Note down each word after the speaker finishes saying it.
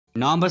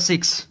Number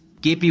 6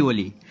 KP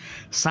ओली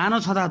सानो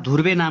छँदा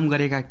ध्रुवे नाम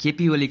गरेका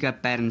केपी ओलीका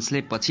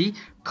प्यारेन्ट्सले पछि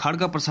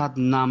खड्ग प्रसाद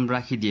नाम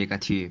राखिदिएका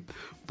थिए।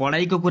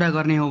 पढाइको कुरा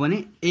गर्ने हो भने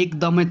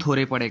एकदमै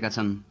थोरै पढेका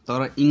छन्,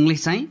 तर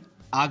इङ्ग्लिस चाहिँ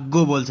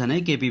आगो बोल्छन् है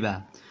केपी बा।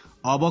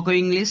 अबको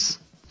English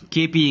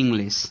KP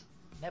English.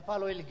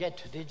 Nepal will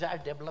get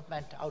desired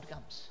development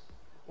outcomes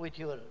with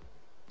your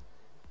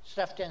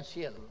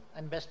substantial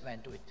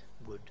investment with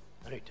good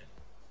return.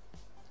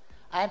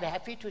 I am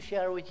happy to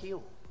share with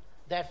you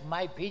that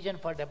my vision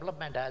for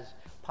development has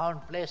found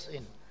place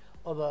in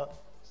over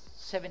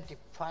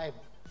 75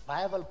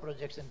 viable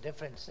projects in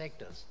different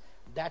sectors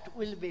that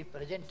will be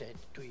presented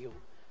to you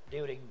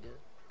during the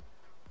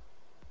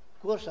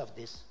course of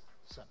this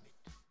summit.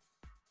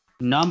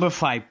 Number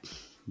 5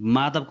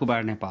 Madhav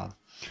Kumar Nepal.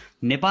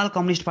 Nepal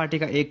communist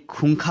पार्टीका एक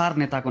खुङ्खार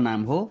नेताको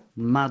नाम हो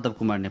माधव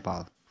कुमार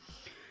नेपाल।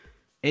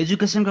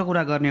 एजुकेसनको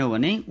कुरा गर्ने हो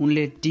भने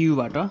उनले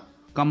टियुबाट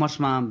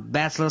कमर्समा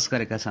ब्याचलर्स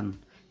गरेका छन्।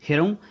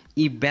 हेरौँ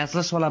यी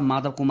ब्याचलर्सवाला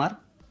माधव कुमार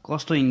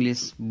कस्तो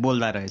इङ्ग्लिस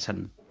बोल्दा रहेछन्।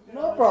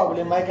 No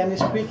problem, I can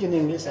speak in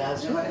English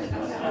as well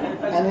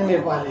and in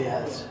Nepali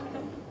as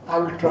well. I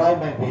will try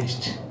my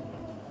best.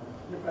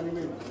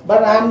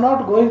 But I am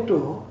not going to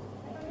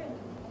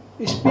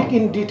speak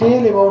in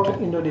detail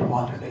about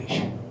Indo-Nepal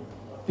relation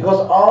because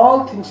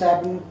all things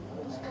have been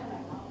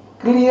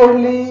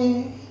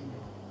clearly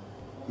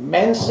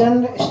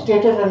mentioned,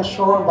 stated and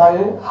shown by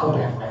our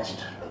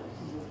ambassador.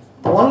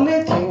 The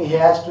only thing he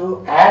has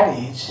to add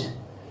is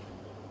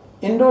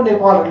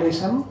Indo-Nepal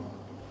relation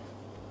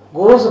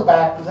goes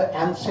back to the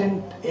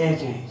ancient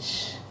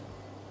ages.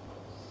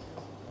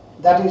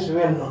 That is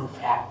well-known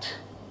fact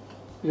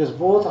because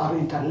both are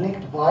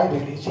interlinked by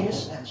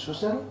religious and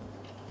social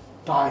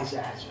ties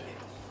as well.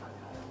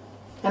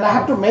 And I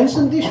have to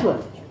mention this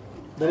one.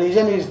 The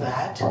reason is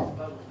that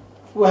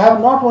we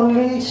have not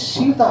only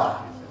Sita,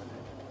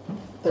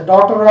 the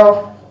daughter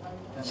of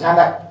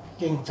Janak,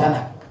 King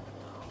Janak,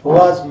 who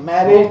was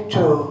married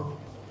to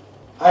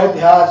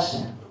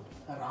Ayodhya's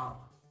Ram.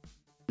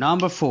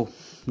 Number 4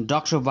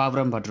 doctor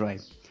Baburam Bhattarai.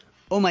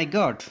 ओ माई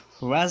गड,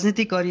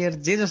 राजनीतिक career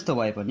जे जस्तो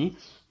भए पनि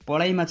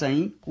पढाइमा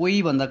चाहिँ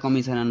कोही भन्दा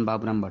कमी छैनन्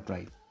बाबुराम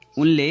भट्टराई।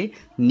 उनले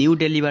न्यू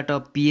दिल्लीबाट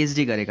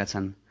पिएचडी गरेका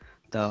छन्।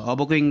 त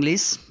अबको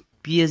इङ्ग्लिस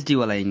पिएचडी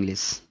वाला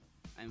English.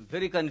 I am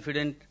very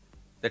confident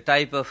the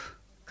type of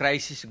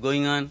crisis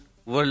going on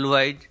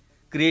worldwide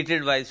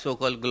created by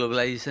so-called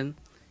globalization,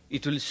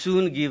 it will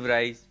soon give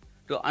rise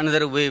to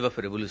another wave of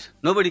revolution.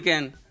 Nobody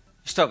can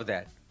stop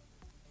that.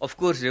 Of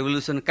course,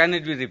 revolution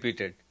cannot be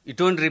repeated.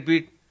 It won't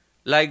repeat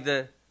like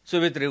the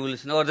Soviet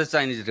revolution or the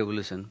Chinese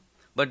revolution.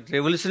 But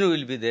revolution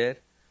will be there.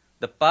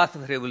 The path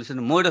of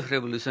revolution, mode of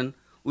revolution,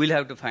 we'll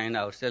have to find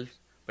ourselves.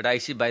 But I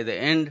see by the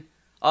end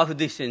of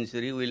this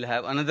century, we'll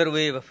have another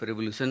wave of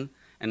revolution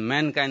and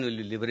mankind will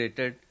be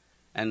liberated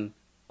and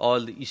all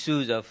the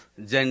issues of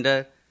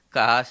gender,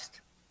 caste,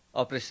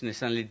 oppressed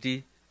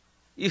nationality,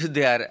 if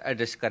they are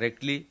addressed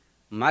correctly,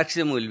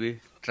 Marxism will be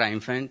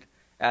triumphant.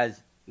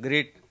 As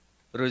great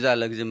Rosa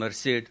Luxemburg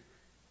said,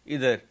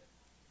 either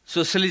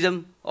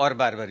socialism or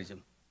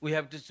barbarism. We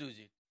have to choose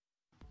it.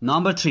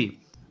 Number 3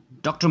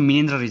 doctor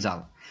Minendra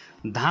Rijal.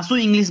 धाँसो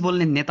English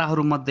बोल्ने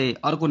नेताहरूमध्ये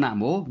अर्को नाम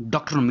हो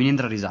doctor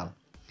Minendra Rijal.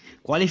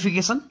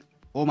 Qualification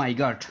ओ माई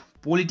गड,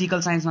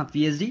 political साइन्समा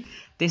PhD,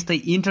 त्यस्तै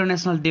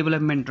international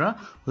development र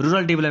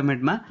rural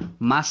डेभलपमेन्टमा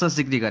masters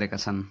degree गरेका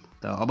छन्।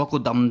 त अबको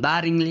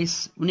दमदार इङ्ग्लिस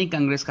उनी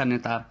काङ्ग्रेसका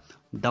नेता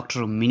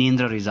doctor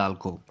Minendra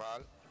रिजालको।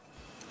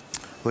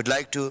 Would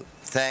like to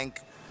thank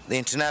the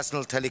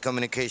International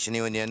Telecommunication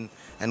Union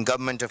and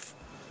Government of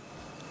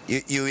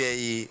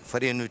UAE for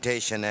the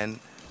invitation and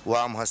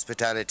warm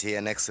hospitality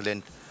and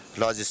excellent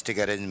logistic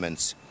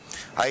arrangements.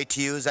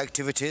 ITU's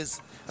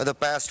activities of the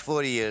past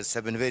 4 years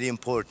have been very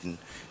important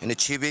in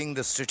achieving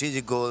the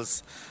strategic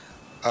goals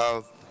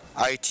of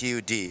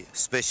ITUD,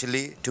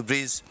 especially to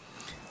bridge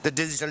the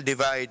digital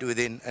divide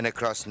within and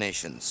across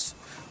nations.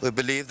 We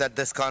believe that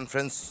this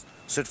conference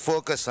should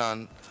focus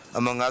on,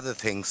 among other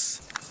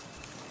things,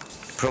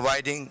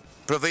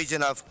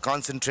 provision of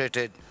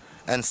concentrated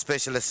and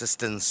special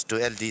assistance to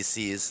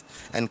LDCs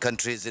and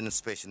countries in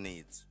special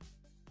needs.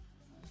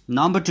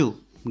 Number 2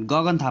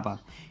 Gagan Thapa.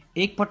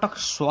 एक पटक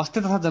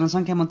स्वास्थ्य तथा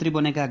जनसङ्ख्या मन्त्री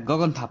बनेका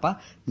गगन थापा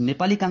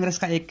नेपाली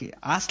काङ्ग्रेसका एक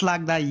आश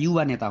लाग्दा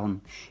युवा नेता हुन्।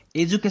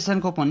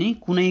 एजुकेसनको पनि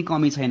कुनै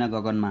कमी छैन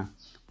गगनमा।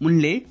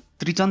 उनले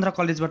त्रिचन्द्र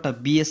कलेजबाट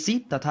बीएससी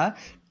तथा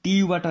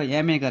टियुबाट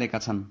एमए गरेका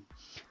छन्।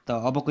 त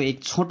अबको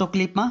एक छोटो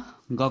क्लिपमा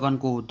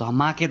गगनको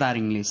धमाकेदार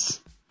इङ्ग्लिस।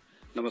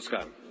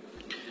 नमस्कार।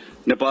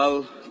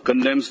 Nepal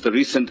condemns the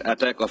recent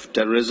attack of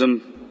terrorism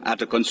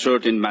at a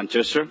concert in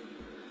Manchester,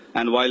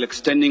 and while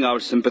extending our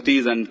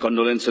sympathies and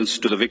condolences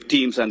to the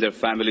victims and their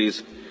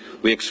families,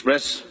 we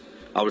express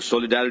our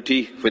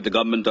solidarity with the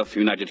Government of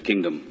United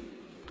Kingdom.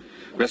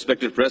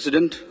 Respected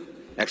President,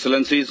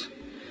 Excellencies,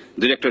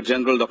 Director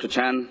General Dr.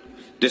 Chan,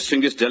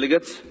 distinguished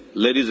delegates,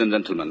 ladies and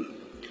gentlemen,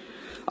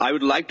 I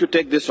would like to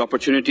take this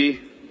opportunity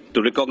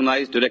to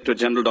recognize Director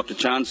General Dr.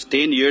 Chan's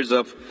 10 years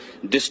of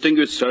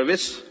distinguished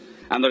service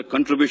and their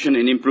contribution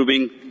in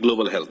improving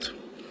global health.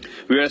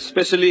 We are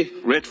especially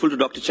grateful to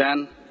Dr.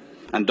 Chan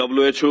and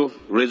WHO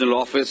Regional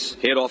Office,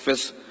 Head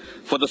Office,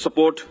 for the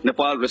support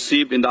Nepal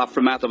received in the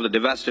aftermath of the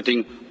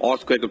devastating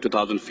earthquake of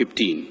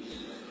 2015.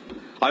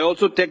 I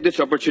also take this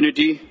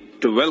opportunity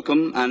to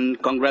welcome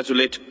and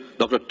congratulate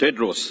Dr.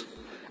 Tedros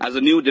as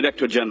the new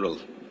Director General.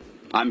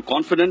 I am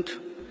confident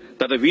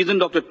that the vision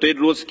Dr.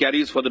 Tedros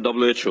carries for the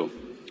WHO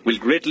will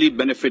greatly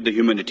benefit the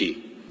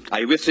humanity.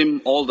 I wish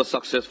him all the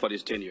success for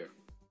his tenure.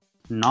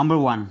 Number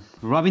 1.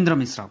 Rabindra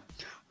Mishra.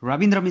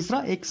 Rabindra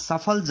Mishra एक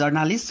सफल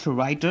journalist,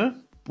 writer,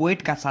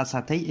 पोएटका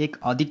साथसाथै एक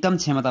अधिकतम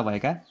क्षमता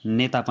भएका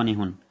नेता पनि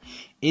हुन्।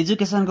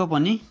 एजुकेसनको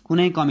पनि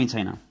कुनै कमी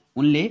छैन।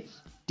 उनले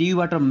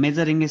टियुबाट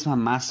मेजर इङ्ग्लिसमा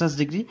मास्टर्स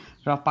डिग्री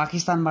र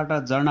पाकिस्तानबाट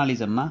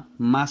जर्नलिजममा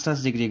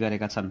मास्टर्स डिग्री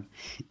गरेका छन्।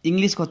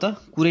 इङ्ग्लिसको त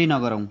कुरै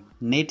नगरौं,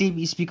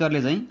 नेटिभ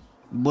स्पिकरले चाहिँ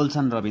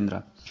बोल्छन् रविन्द्र।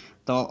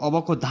 त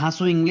अबको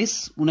धाँसो इङ्ग्लिस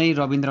उनै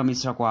रविन्द्र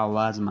मिश्रको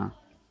आवाजमा।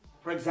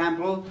 For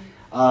example,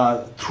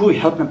 through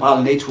Help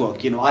Nepal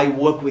network, I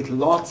work with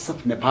lots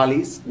of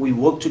Nepalis. We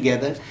work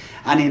together,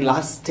 and in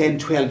last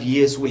 10-12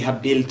 years, we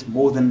have built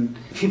more than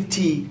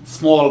 50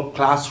 small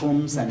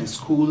classrooms and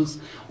schools.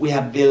 We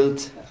have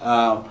built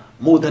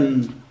more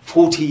than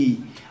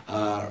 40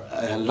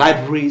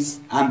 libraries,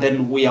 and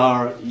then we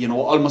are,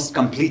 almost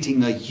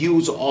completing a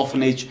huge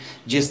orphanage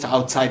just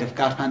outside of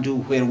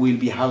Kathmandu, where we'll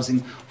be housing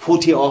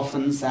 40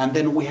 orphans, and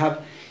then we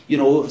have,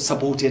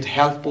 supported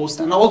health posts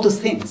and all those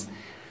things.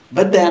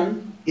 But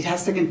then it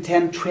has taken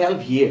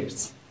 10-12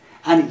 years.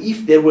 And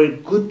if there were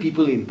good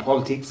people in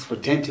politics for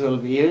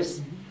 10-12 years,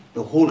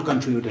 the whole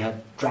country would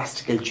have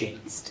drastically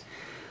changed.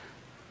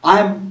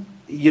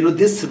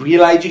 This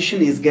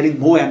realization is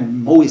getting more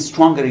and more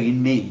stronger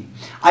in me.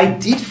 I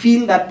did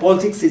feel that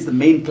politics is the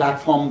main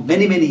platform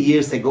many, many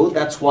years ago.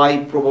 That's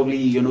why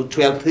probably,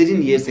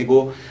 12-13 years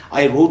ago,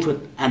 I wrote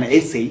an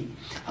essay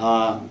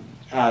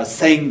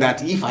saying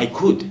that if I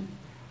could,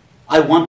 I want